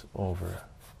 degrees over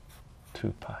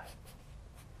 2 pi.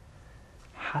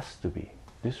 Has to be,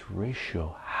 this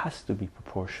ratio has to be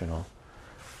proportional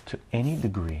to any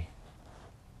degree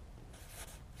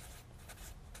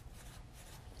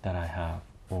that I have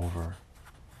over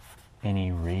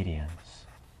any radians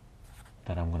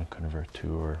that I'm going to convert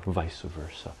to, or vice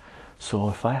versa. So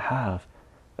if I have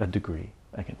a degree,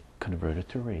 I can convert it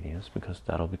to radians because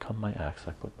that'll become my x.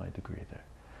 I put my degree there.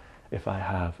 If I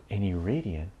have any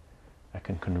radian, I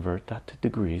can convert that to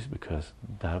degrees because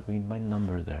that'll be my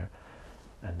number there,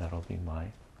 and that'll be my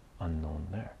unknown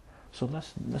there. So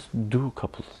let's do a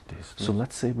couple of these. So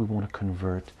let's say we want to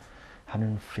convert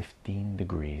 115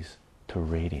 degrees to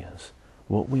radians.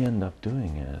 What we end up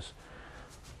doing is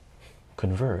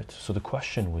convert. So the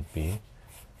question would be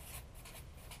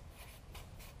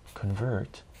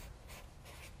convert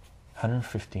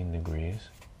 115 degrees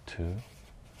to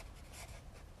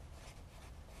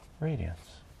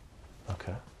radians.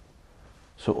 Okay,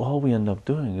 so all we end up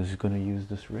doing is going to use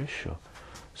this ratio.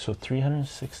 So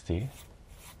 360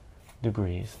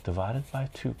 degrees divided by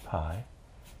 2 pi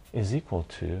is equal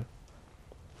to,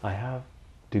 I have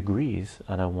degrees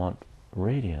and I want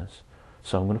radians,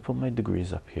 so I'm going to put my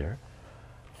degrees up here.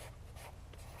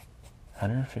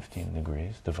 115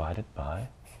 degrees divided by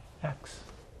x,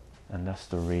 and that's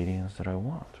the radians that I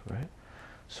want, right?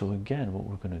 So again, what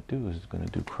we're going to do is going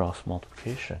to do cross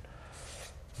multiplication.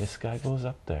 This guy goes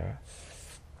up there,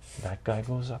 that guy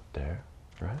goes up there,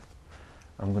 right?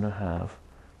 I'm going to have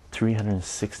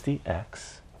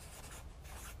 360x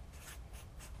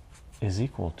is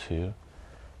equal to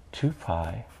 2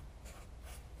 pi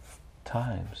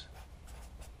times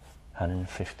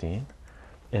 115,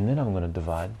 and then I'm going to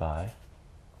divide by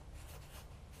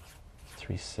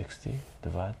 360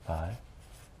 divided by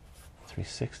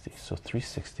 360. So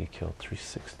 360 killed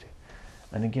 360.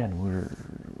 And again, we're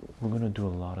going to do a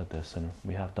lot of this, and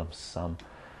we have done some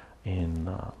in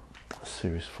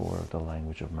series 4 of the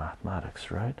language of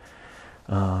mathematics, right?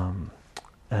 And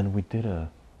we did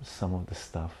some of the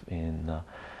stuff in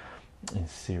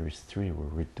series 3 where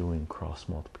we're doing cross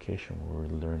multiplication, where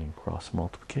we're learning cross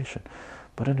multiplication.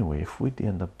 But anyway, if we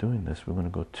end up doing this, we're going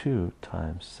to go 2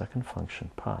 times second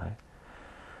function pi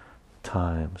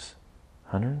times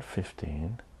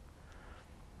 115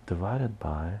 divided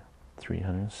by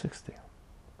 360.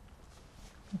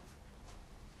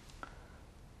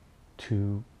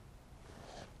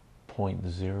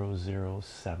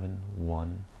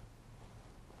 2.0071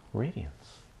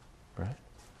 radians, right?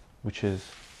 Which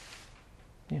is,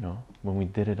 you know, when we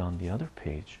did it on the other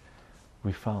page,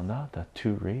 we found out that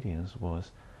 2 radians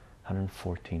was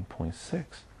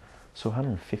 114.6. So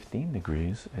 115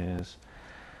 degrees is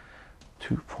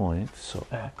 2 points, so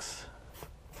x,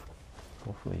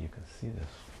 hopefully you can see this,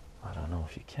 I don't know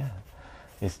if you can,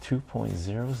 is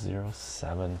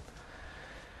 2.007 ...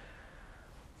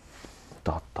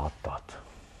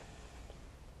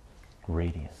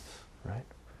 radians, right?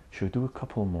 Should we do a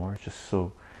couple more just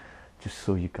so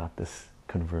you got this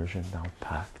conversion down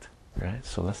packed, right?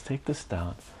 So let's take this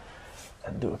down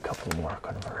and do a couple more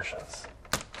conversions.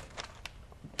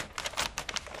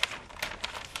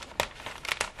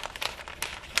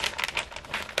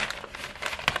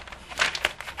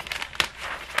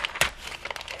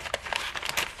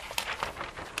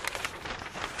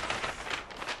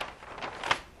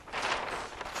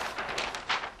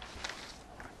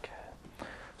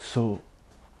 So,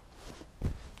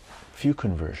 few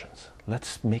conversions.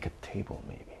 Let's make a table,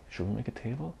 maybe. Should we make a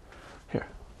table? Here,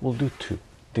 we'll do two.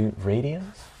 Do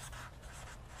radians,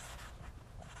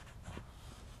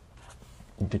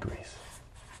 degrees.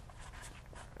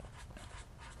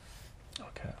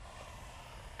 Okay.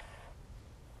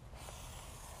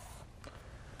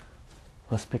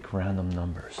 Let's pick random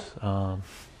numbers.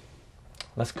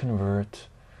 Let's convert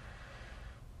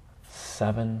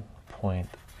 7.5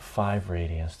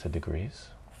 radians to degrees,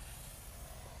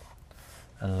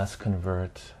 and let's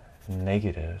convert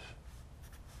negative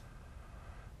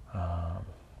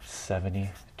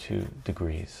 72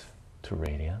 degrees to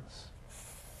radians,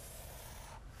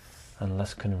 and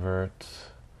let's convert,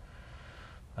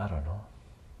 I don't know,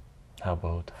 how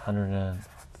about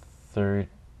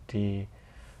 130,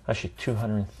 actually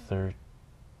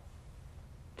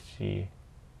 230,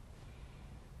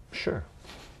 sure,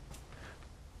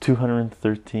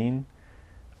 213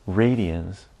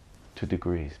 radians to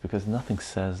degrees, because nothing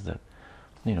says that,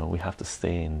 you know, we have to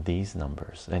stay in these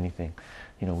numbers. Anything,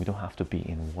 you know, we don't have to be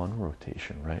in one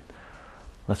rotation, right?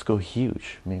 Let's go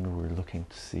huge. Maybe we're looking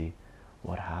to see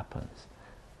what happens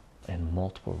in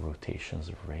multiple rotations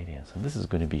of radians, and this is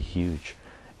going to be huge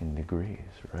in degrees,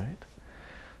 right?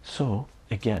 So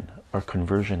again, our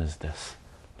conversion is this.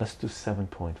 Let's do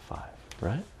 7.5,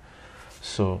 right?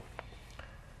 So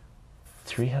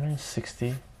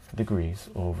 360 degrees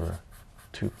over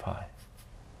 2 pi.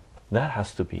 That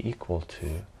has to be equal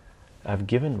to, I've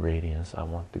given radians, I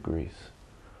want degrees.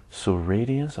 So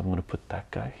radians, I'm going to put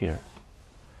that guy here,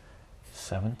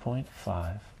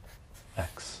 7.5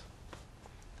 x.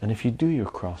 And if you do your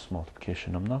cross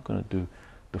multiplication, I'm not going to do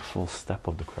the full step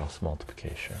of the cross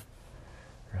multiplication,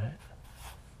 right?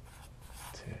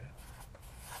 2,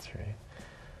 3.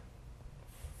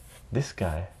 This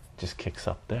guy just kicks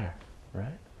up there,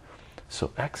 right?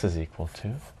 So x is equal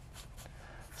to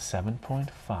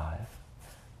 7.5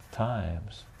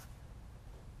 times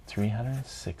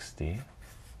 360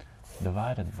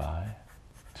 divided by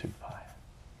 2 pi.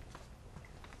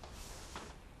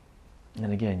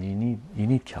 And again, you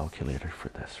need calculator for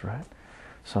this, right?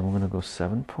 So I'm going to go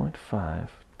 7.5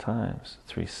 times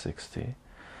 360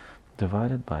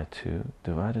 divided by 2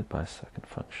 divided by second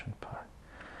function pi.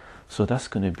 So that's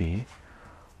going to be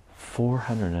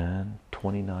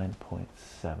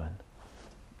 429.7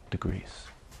 degrees.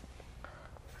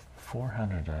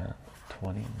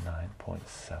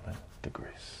 429.7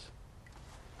 degrees.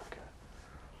 Okay.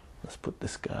 Let's put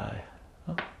this guy,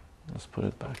 oh, let's put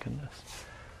it back in this.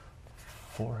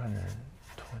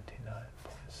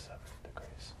 429.7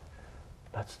 degrees.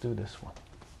 Let's do this one.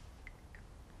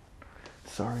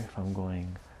 Sorry if I'm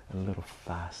going a little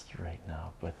fast right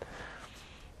now, but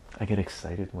I get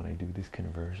excited when I do these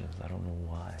conversions. I don't know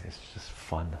why. It's just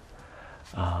fun.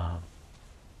 The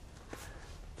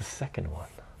second one,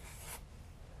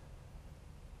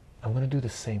 I'm going to do the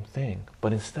same thing,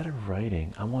 but instead of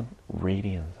writing, I want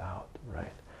radians out,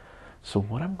 right? So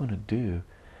what I'm going to do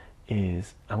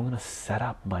is I'm going to set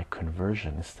up my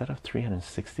conversion. Instead of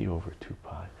 360 over 2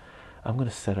 pi, I'm going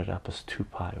to set it up as 2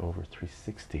 pi over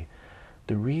 360.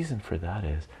 The reason for that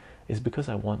is because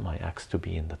I want my x to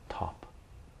be in the top,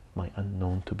 my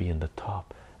unknown to be in the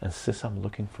top, and since I'm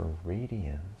looking for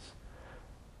radians,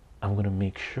 I'm going to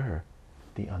make sure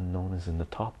the unknown is in the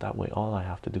top. That way all I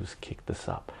have to do is kick this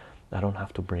up. I don't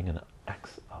have to bring an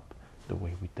x up the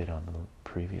way we did on the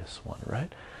previous one,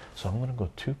 right? So I'm going to go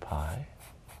 2 pi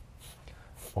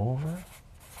over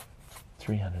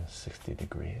 360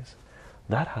 degrees.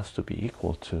 That has to be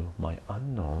equal to my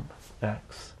unknown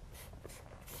x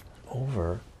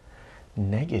over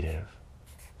negative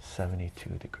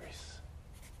 72 degrees.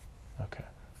 Okay,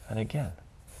 and again,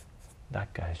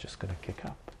 that guy's just going to kick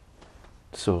up.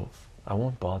 So I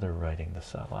won't bother writing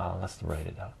this out. Well, let's write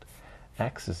it out.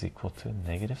 X is equal to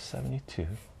negative 72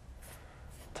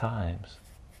 times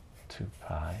 2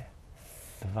 pi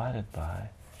divided by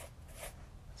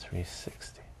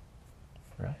 360,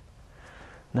 right?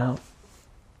 Now,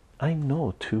 I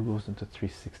know 2 goes into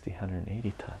 360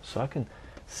 180 times, so I can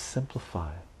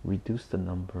simplify, reduce the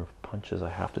number of punches I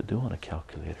have to do on a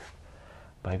calculator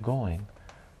by going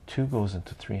 2 goes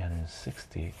into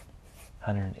 360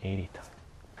 180 times.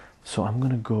 So I'm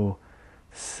going to go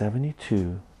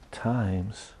 72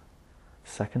 times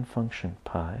second function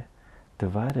pi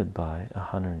divided by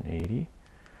 180.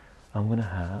 I'm going to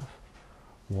have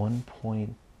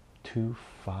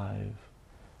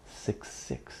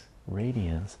 1.2566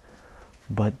 radians,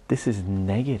 but this is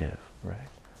negative, right?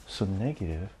 So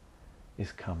negative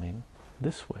is coming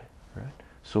this way, right?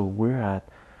 So we're at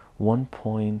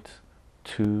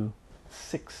 1.26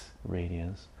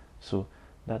 radians, so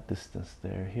that distance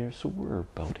there here, so we're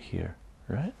about here,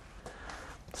 right?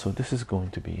 So this is going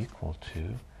to be equal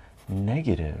to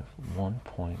negative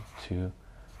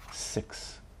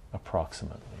 1.26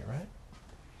 approximately, right?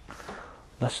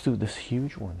 Let's do this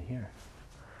huge one here.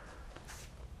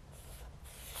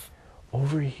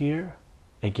 Over here,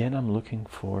 again, I'm looking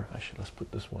for, actually, let's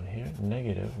put this one here,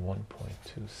 negative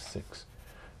 1.26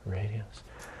 radians.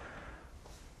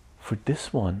 For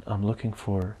this one, I'm looking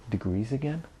for degrees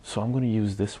again, so I'm going to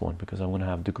use this one because I'm going to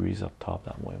have degrees up top,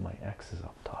 that way my x is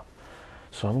up top.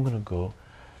 So I'm going to go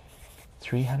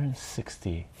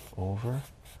 360 over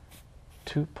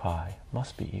 2 pi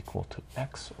must be equal to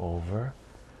x over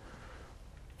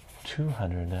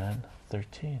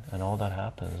 213, and all that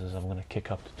happens is I'm going to kick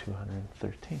up to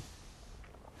 213.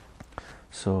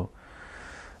 So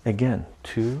again,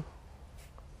 2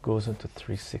 goes into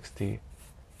 360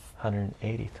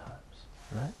 180 times,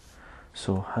 right?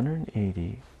 So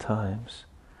 180 times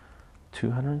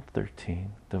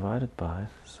 213 divided by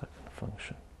second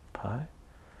function pi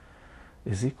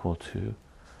is equal to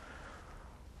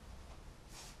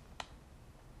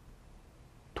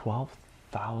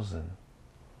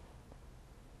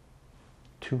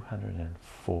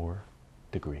 12,204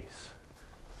 degrees.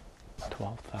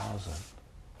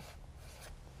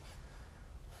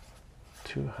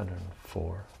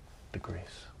 12,204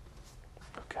 degrees.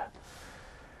 Okay.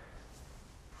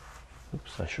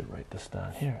 Oops, I should write this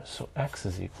down here. So x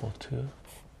is equal to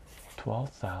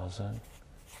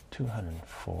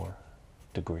 12,204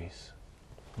 degrees.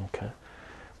 Okay,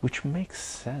 which makes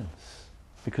sense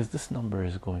because this number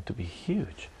is going to be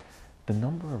huge. The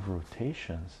number of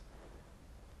rotations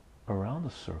around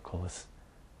the circle is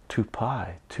 2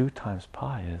 pi. 2 times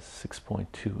pi is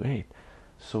 6.28.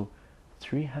 So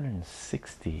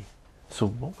 360. So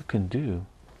what we can do,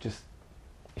 just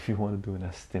if you want to do an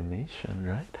estimation,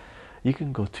 right? You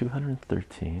can go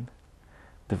 213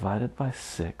 divided by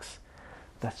 6.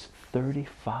 That's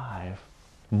 35,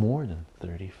 more than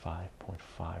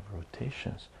 35.5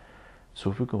 rotations. So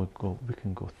if we we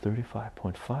can go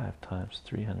 35.5 times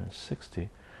 360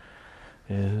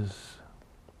 is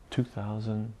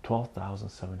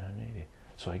 12,780.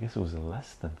 So I guess it was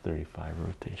less than 35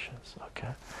 rotations.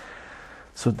 Okay,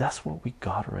 so that's what we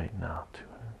got right now.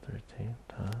 213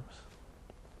 times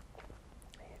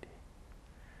 80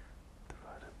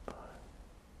 divided by,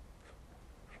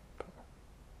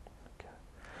 okay,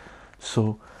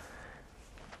 so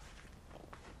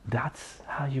that's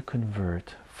how you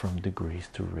convert from degrees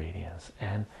to radians.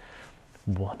 And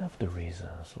one of the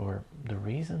reasons, or the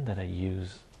reason that I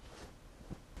use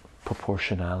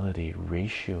proportionality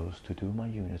ratios to do my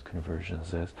unit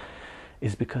conversions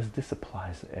is because this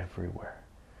applies everywhere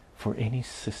for any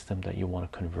system that you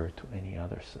want to convert to any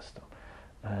other system.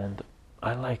 And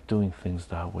I like doing things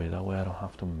that way. That way I don't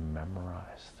have to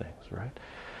memorize things, right?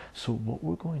 So what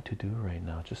we're going to do right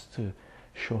now, just to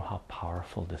show how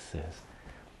powerful this is,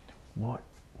 what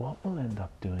we'll end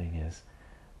up doing is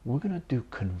we're going to do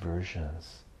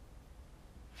conversions,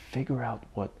 figure out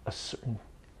what a certain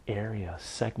area,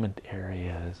 segment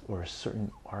area is, or a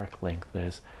certain arc length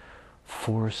is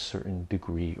for a certain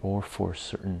degree or for a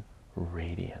certain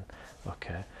radian.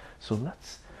 Okay, so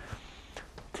let's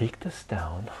take this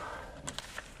down.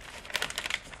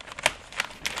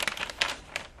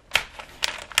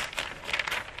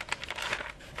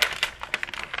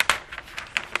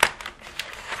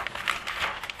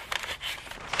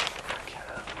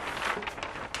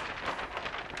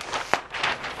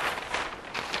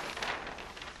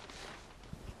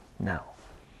 Now,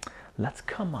 let's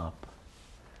come up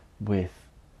with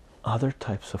other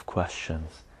types of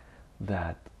questions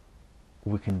that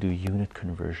we can do unit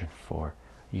conversion for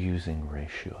using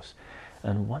ratios.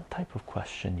 And one type of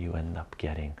question you end up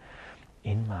getting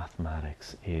in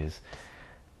mathematics is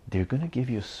they're going to give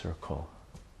you a circle,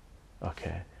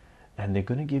 okay, and they're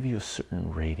going to give you a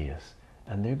certain radius,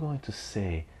 and they're going to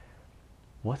say,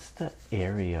 what's the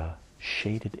area,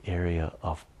 shaded area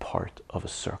of part of a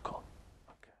circle?